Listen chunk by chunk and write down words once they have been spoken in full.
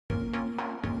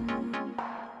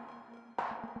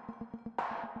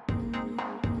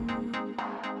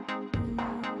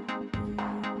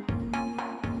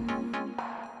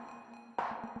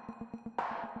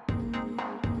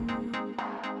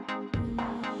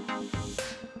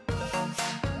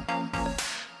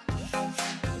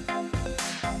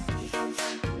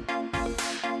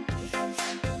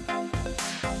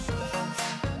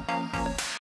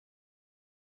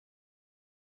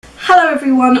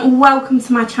everyone, welcome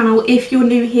to my channel. If you're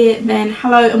new here, then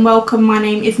hello and welcome. My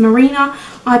name is Marina.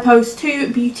 I post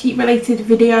 2 beauty related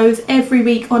videos every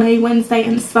week on a Wednesday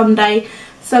and Sunday.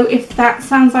 So if that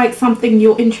sounds like something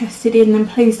you're interested in, then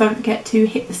please don't forget to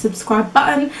hit the subscribe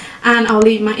button, and I'll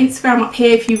leave my Instagram up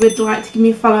here if you would like to give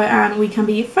me a follow and we can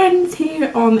be friends here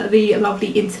on the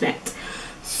lovely internet.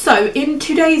 So in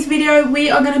today's video we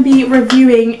are going to be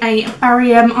reviewing a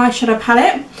Barry M eyeshadow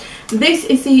palette. This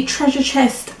is the Treasure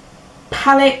Chest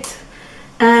palette.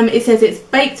 It says it's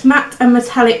baked matte and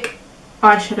metallic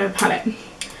eyeshadow palette.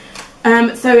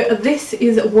 So this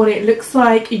is what it looks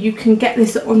like. You can get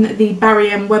this on the Barry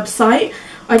M website.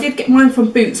 I did get mine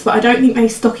from Boots, but I don't think they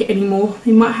stock it anymore.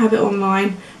 They might have it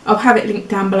online. I'll have it linked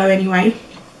down below anyway.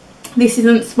 This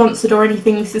isn't sponsored or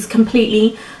anything. This is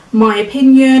completely my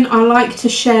opinion. I like to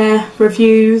share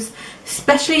reviews,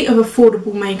 especially of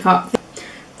affordable makeup.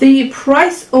 The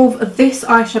price of this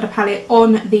eyeshadow palette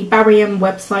on the Barry M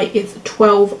website is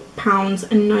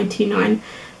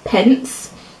 £12.99.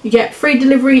 You get free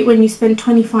delivery when you spend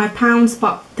 £25,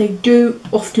 but they do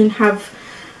often have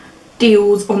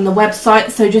deals on the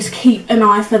website, so just keep an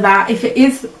eye for that. If it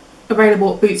is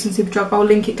available at Boots and Superdrug, I'll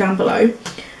link it down below.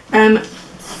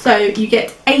 So you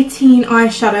get 18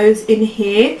 eyeshadows in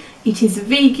here. It is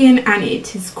vegan and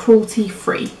it is cruelty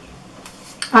free.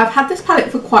 I've had this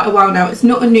palette for quite a while now. It's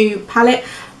not a new palette,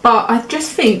 but I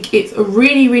just think it's a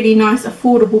really nice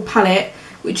affordable palette,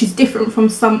 which is different from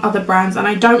some other brands, and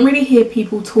I don't really hear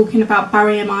people talking about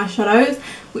Barry M eyeshadows,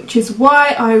 which is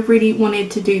why I really wanted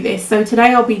to do this. So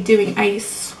today I'll be doing a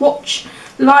swatch,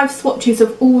 live swatches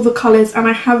of all the colours, and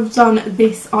I have done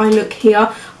this eye look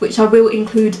here, which I will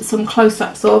include some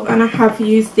close-ups of, and I have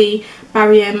used the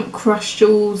Barry M Crush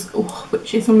Jewels,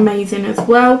 which is amazing as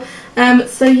well.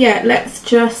 So yeah, let's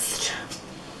just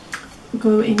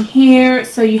go in here.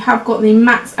 So you have got the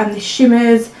mattes and the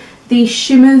shimmers. These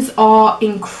shimmers are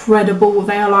incredible.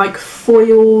 They are like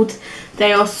foiled.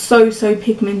 They are so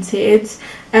pigmented.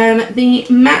 The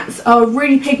mattes are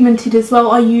really pigmented as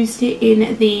well. I used it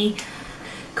in the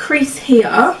crease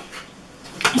here.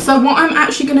 So what I'm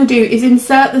actually going to do is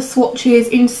insert the swatches,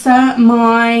 insert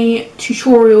my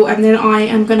tutorial, and then I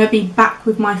am going to be back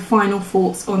with my final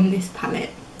thoughts on this palette.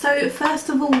 So first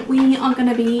of all, we are going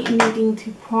to be needing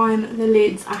to prime the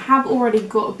lids. I have already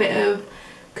got a bit of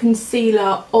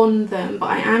concealer on them, but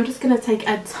I am just going to take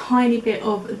a tiny bit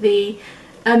of the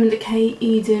Urban Decay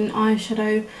Eden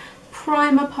eyeshadow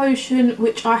primer potion,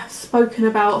 which I have spoken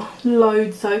about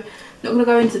loads, so I'm not going to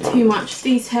go into too much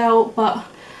detail, but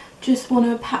just want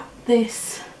to pat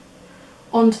this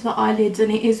onto the eyelids.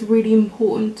 And it is really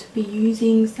important to be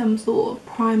using some sort of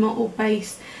primer or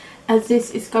base, as this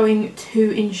is going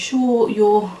to ensure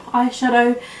your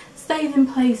eyeshadow stays in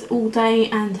place all day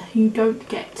and you don't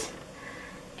get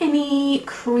any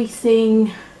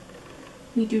creasing.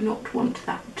 We do not want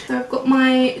that. So I've got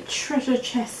my Treasure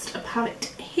Chest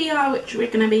palette here, which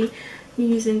we're going to be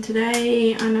using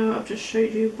today. I know I've just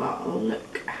showed you, but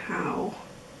look how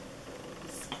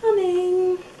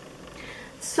stunning.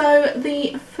 So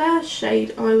the first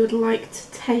shade I would like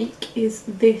to take is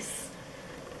this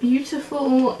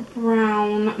beautiful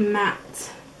brown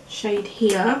matte shade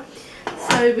here.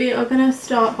 So we are going to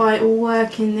start by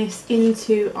working this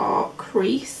into our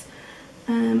crease.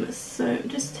 So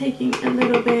just taking a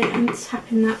little bit and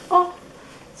tapping that off.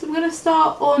 So I'm going to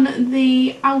start on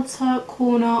the outer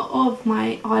corner of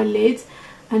my eyelid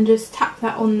and just tap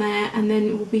that on there, and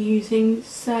then we'll be using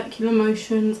circular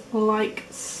motions like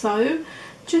so,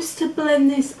 just to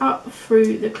blend this up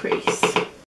through the crease.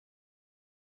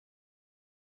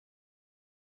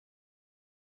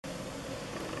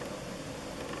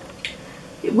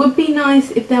 It would be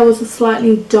nice if there was a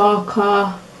slightly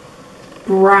darker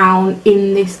brown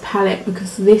in this palette,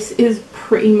 because this is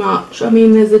pretty much, I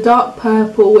mean, there's a dark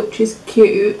purple which is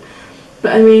cute,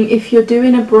 but I mean, if you're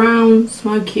doing a brown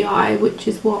smoky eye, which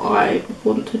is what I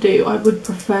want to do, I would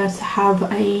prefer to have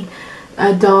a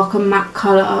darker matte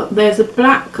colour. There's a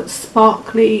black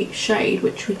sparkly shade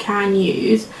which we can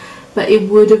use, but it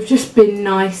would have just been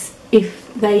nice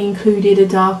if they included a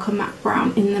darker matte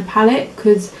brown in the palette,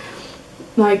 because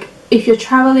like if you're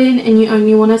traveling and you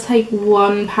only want to take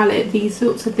one palette, these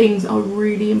sorts of things are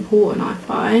really important, I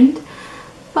find.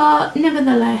 But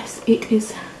nevertheless, it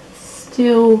is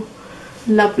still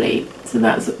lovely. So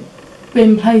that's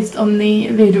been placed on the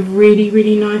lid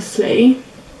really nicely.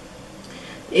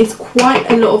 It's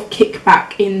quite a lot of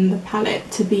kickback in the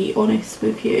palette, to be honest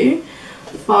with you,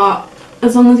 but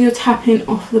as long as you're tapping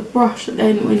off the brush,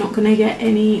 then we're not going to get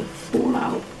any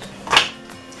fallout.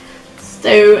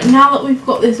 So now that we've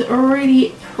got this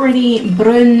really pretty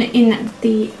brown in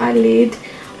the eyelid,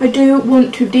 I do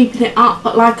want to deepen it up,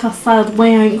 but like I said, we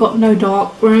ain't got no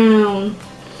dark brown.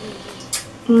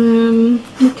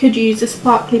 We could use a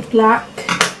sparkly black.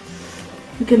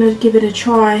 We're gonna give it a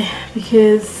try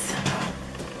because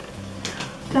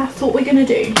that's what we're gonna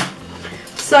do.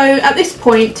 So at this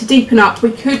point, to deepen up,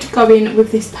 we could go in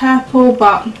with this purple,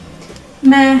 but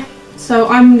meh. So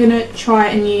I'm gonna try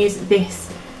and use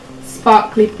this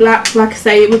sparkly black. Like I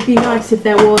say, it would be nice if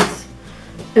there was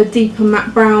a deeper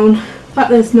matte brown, but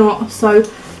there's not. So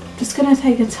I'm just gonna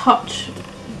take a touch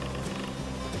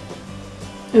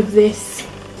of this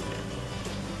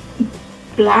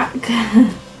black.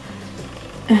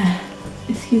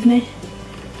 Excuse me.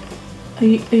 Are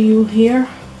you here?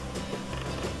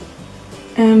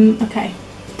 Okay.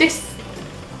 This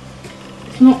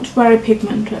is not very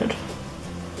pigmented,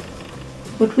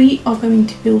 but we are going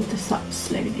to build this up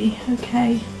slowly.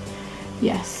 Okay.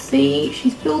 Yes. See,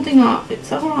 she's building up.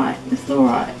 It's alright. It's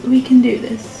alright. We can do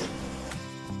this.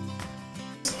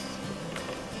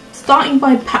 Starting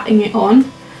by patting it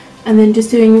on, and then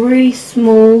just doing really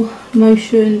small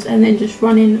motions, and then just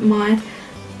running my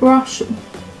brush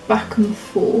back and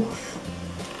forth.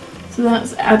 So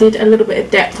that's added a little bit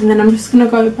of depth, and then I'm just going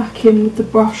to go back in with the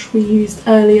brush we used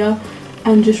earlier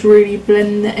and just really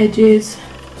blend the edges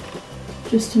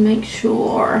just to make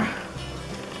sure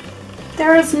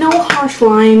there is no harsh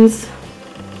lines,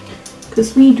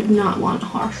 because we do not want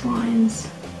harsh lines.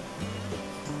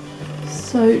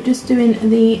 So just doing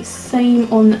the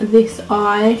same on this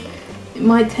eye. It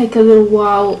might take a little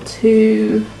while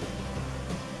to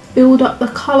build up the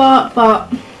colour,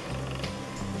 but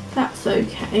that's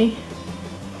okay.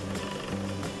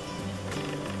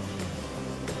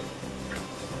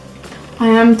 I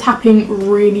am tapping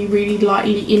really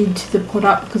lightly into the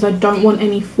product because I don't want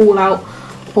any fallout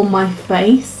on my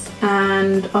face,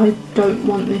 and I don't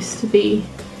want this to be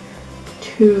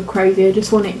too crazy. I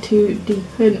just want it to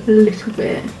deepen a little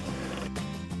bit.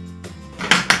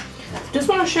 Just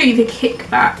want to show you the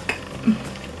kickback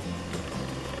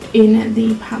in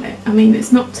the palette. I mean,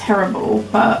 it's not terrible,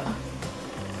 but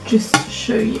just to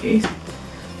show you.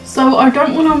 So I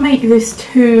don't want to make this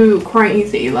too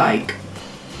crazy, like,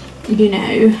 you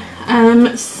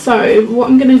know. So what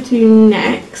I'm going to do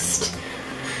next,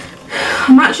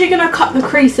 I'm actually going to cut the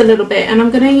crease a little bit, and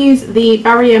I'm going to use the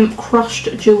Barry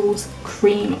Crushed Jewels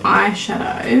Cream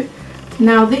Eyeshadow.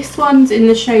 Now this one's in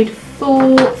the shade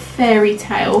Full Fairy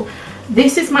Tale.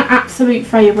 This is my absolute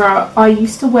favourite. I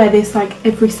used to wear this like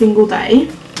every single day.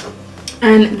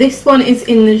 And this one is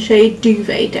in the shade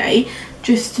Duvet Day,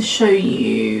 just to show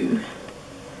you.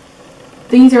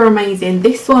 These are amazing.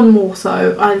 This one more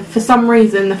so. For some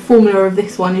reason, the formula of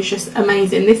this one is just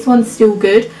amazing. This one's still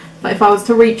good, but if I was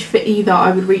to reach for either,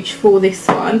 I would reach for this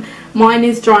one. Mine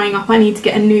is drying up. I need to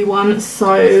get a new one,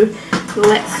 so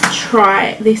let's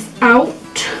try this out.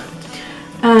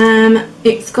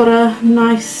 It's got a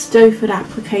nice Stoford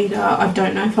applicator. I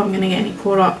don't know if I'm going to get any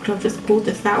product. I've just pulled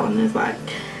this out and there's like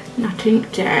nothing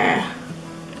there.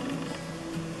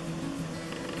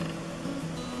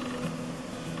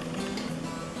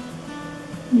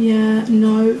 Yeah,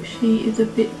 no, she's a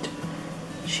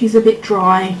bit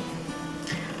dry.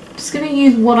 I'm just going to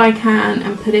use what I can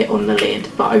and put it on the lid,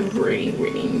 but I really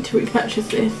need to repurchase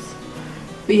this.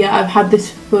 But yeah, I've had this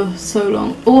for so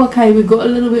long. Oh, okay, we've got a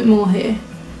little bit more here.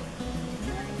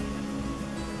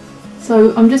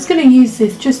 So I'm just going to use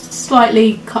this just to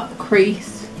slightly cut the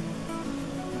crease.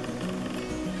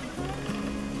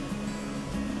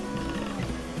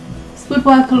 This would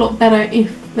work a lot better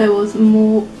if there was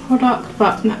more product,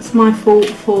 but that's my fault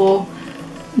for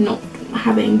not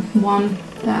having one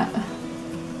that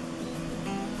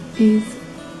is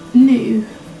new.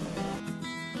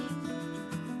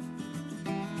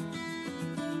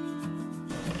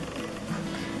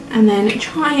 And then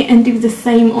try and do the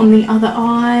same on the other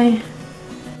eye.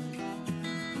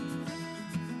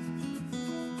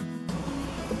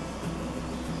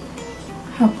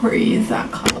 How pretty is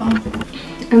that colour?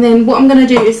 And then what I'm going to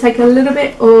do is take a little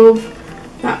bit of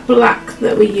that black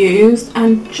that we used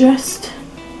and just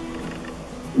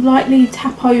lightly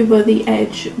tap over the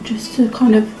edge just to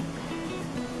kind of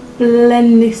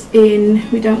blend this in.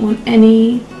 We don't want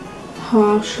any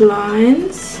harsh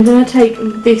lines. I'm going to take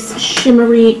this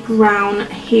shimmery brown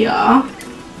here,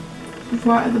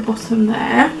 right at the bottom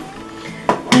there,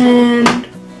 and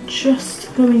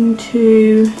just going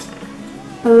to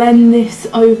blend this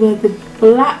over the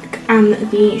black and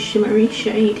the shimmery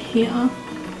shade here.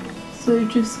 So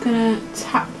just gonna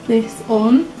tap this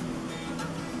on.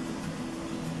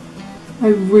 I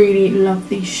really love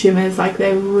these shimmers, like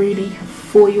they're really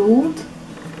foiled,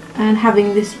 and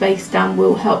having this base down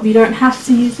will help. You don't have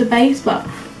to use the base, but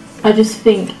I just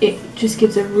think it just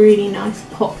gives a really nice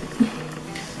pop.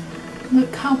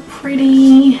 Look how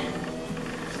pretty.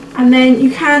 And then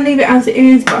you can leave it as it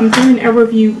is, but I'm doing a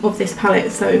review of this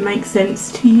palette, so it makes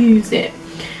sense to use it.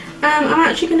 I'm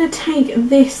actually going to take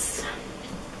this.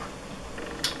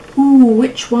 Ooh,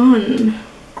 which one?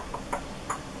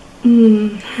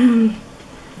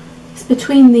 It's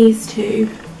between these two.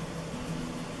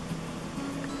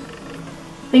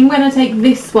 I think I'm going to take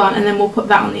this one and then we'll put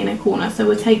that on the inner corner. So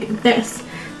we'll take this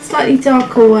slightly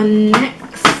darker one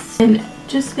next. And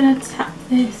just going to tap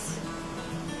this.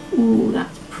 Ooh,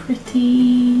 that's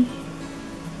pretty.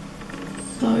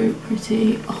 So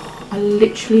pretty. Oh, I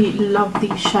literally love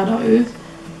these shadows.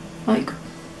 Like,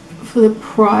 for the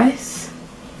price.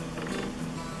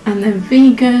 And they're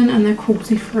vegan and they're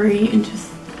cruelty free, and just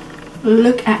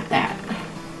look at that.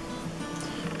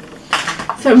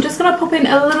 So I'm just going to pop in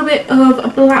a little bit of a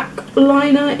black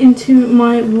liner into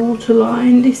my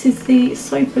waterline. This is the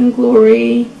Soap and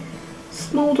Glory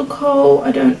Smolder Kohl.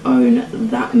 I don't own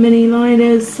that many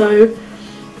liners, so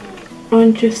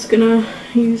I'm just going to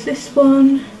use this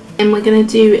one. And we're going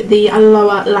to do the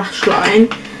lower lash line.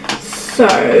 So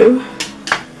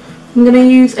I'm going to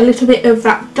use a little bit of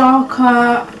that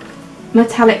darker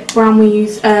metallic brown we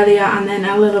used earlier, and then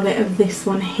a little bit of this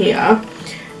one here.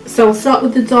 So I'll start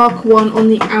with the dark one on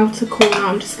the outer corner.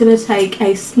 I'm just going to take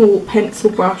a small pencil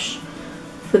brush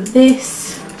for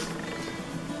this,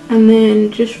 and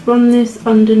then just run this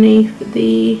underneath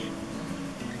the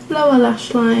lower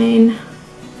lash line.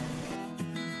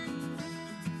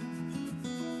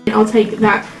 I'll take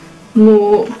that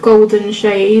more golden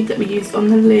shade that we used on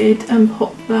the lid and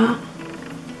pop that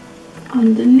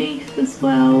underneath as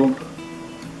well.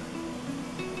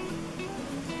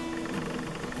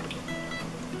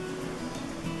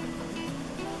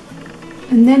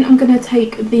 And then I'm going to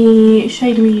take the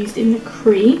shade we used in the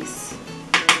crease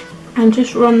and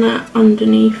just run that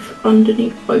underneath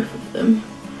both of them,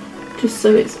 just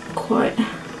so it's quite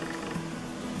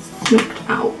smoked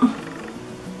out.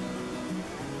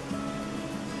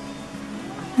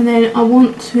 And then I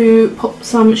want to pop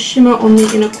some shimmer on the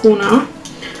inner corner.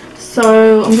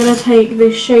 So I'm going to take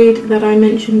this shade that I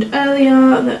mentioned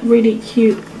earlier, that really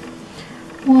cute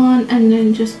one, and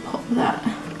then just pop that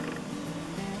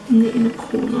in the inner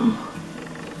corner.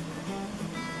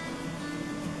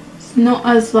 It's not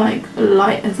as light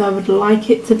as I would like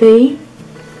it to be.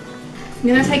 I'm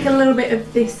going to take a little bit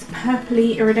of this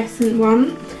purpley iridescent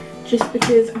one, just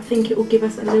because I think it will give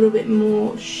us a little bit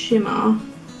more shimmer.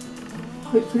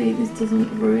 Hopefully this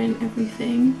doesn't ruin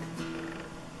everything.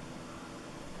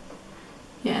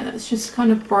 Yeah, that's just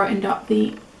kind of brightened up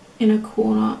the inner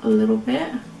corner a little bit.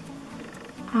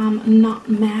 I'm not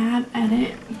mad at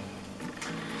it.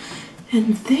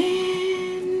 And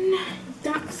then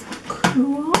that's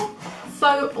cool.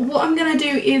 So what I'm going to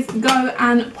do is go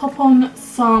and pop on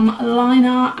some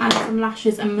liner and some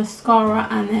lashes and mascara,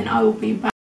 and then I will be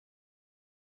back.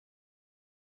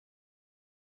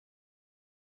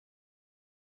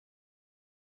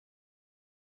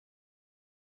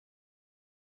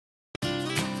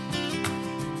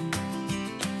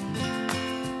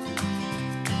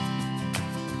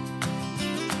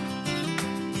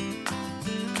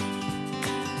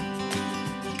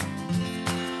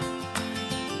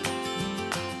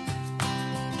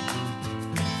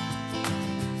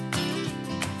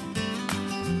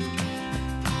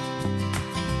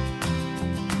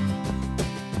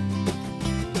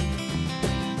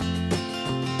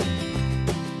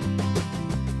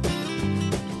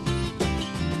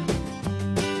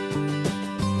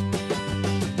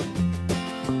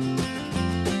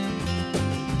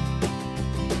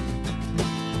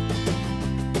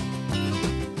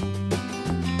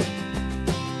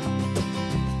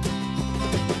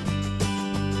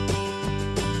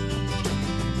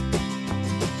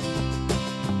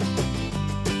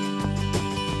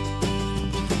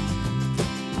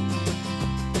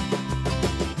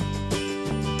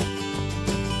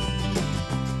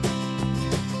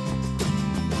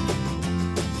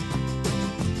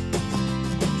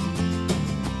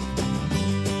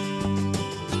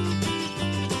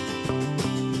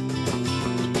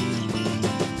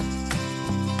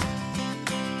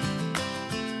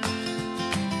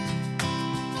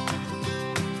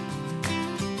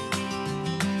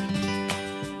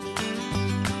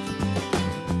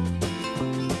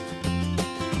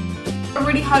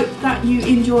 I really hope that you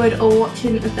enjoyed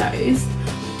watching those.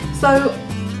 So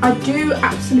I do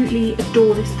absolutely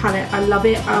adore this palette. I love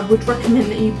it. I would recommend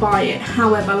that you buy it.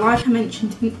 However, like I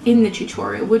mentioned in the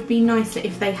tutorial, it would be nicer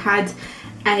if they had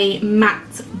a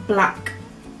matte black,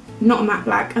 not a matte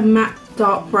black, a matte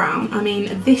dark brown. I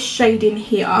mean, this shade in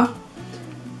here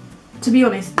to be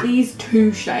honest, these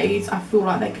two shades I feel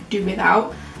like they could do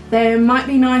without. They might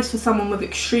be nice for someone with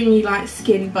extremely light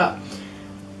skin, but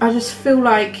I just feel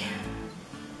like,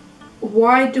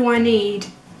 why do I need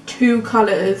two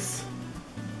colours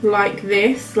like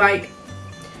this? Like,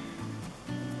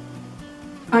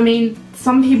 I mean,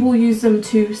 some people use them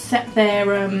to set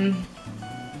their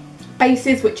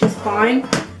bases, which is fine.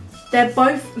 They're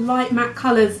both light matte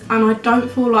colours, and I don't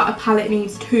feel like a palette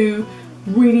needs two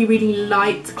really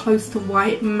light, close to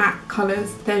white matte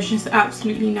colours. There's just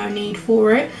absolutely no need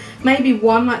for it. Maybe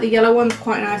one, like the yellow one's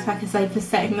quite nice, like I say, for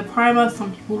setting the primer.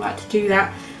 Some people like to do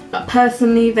that, but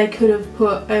personally they could have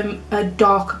put a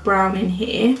dark brown in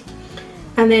here.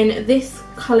 And then this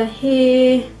colour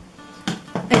here,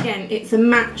 again, it's a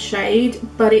matte shade,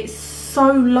 but it's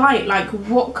so light. Like,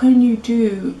 what can you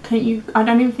do? I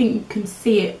don't even think you can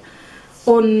see it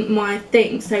on my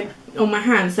thing, so on my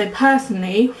hand. So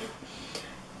personally,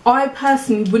 I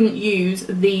personally wouldn't use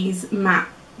these matte.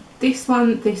 This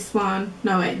one,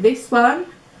 no wait, this one,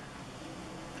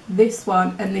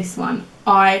 and this one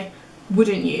I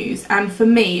wouldn't use. And for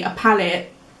me, a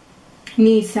palette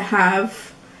needs to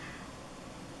have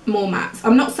more mattes.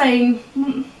 I'm not saying,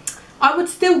 I would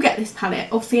still get this palette.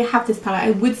 Obviously I have this palette, I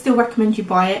would still recommend you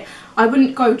buy it. I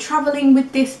wouldn't go travelling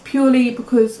with this purely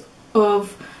because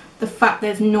of the fact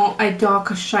there's not a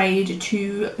darker shade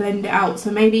to blend it out.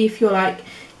 So maybe if you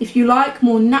like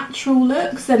more natural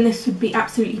looks, then this would be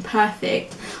absolutely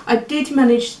perfect. I did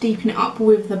manage to deepen it up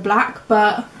with the black,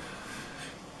 but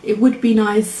it would be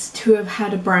nice to have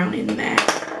had a brown in there.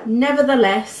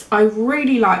 Nevertheless, I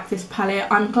really like this palette.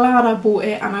 I'm glad I bought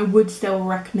it, and I would still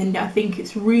recommend it. I think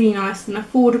it's really nice and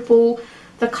affordable.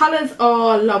 The colours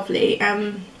are lovely,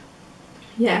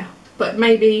 yeah, but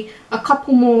maybe a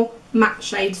couple more matte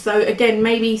shades. So again,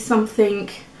 maybe something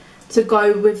to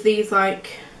go with these,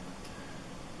 like,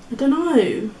 I don't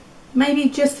know,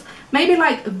 maybe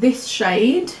like this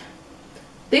shade,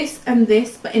 this and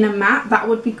this, but in a matte. That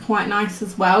would be quite nice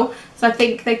as well. So I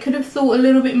think they could have thought a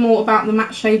little bit more about the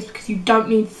matte shades, because you don't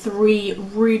need three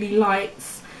really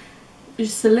lights.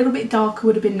 Just a little bit darker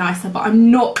would have been nicer, but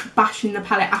I'm not bashing the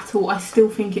palette at all. I still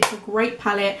think it's a great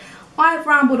palette. I've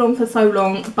rambled on for so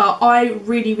long, but I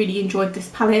really enjoyed this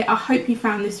palette. I hope you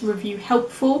found this review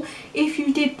helpful. If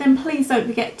you did, then please don't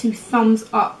forget to thumbs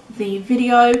up the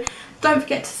video. Don't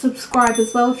forget to subscribe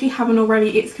as well if you haven't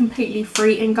already. It's completely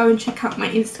free, and go and check out my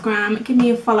Instagram. Give me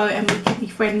a follow and we can be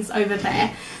friends over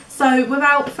there. So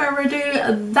without further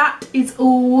ado, that is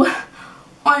all.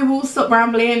 I will stop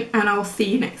rambling and I'll see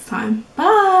you next time.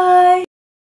 Bye!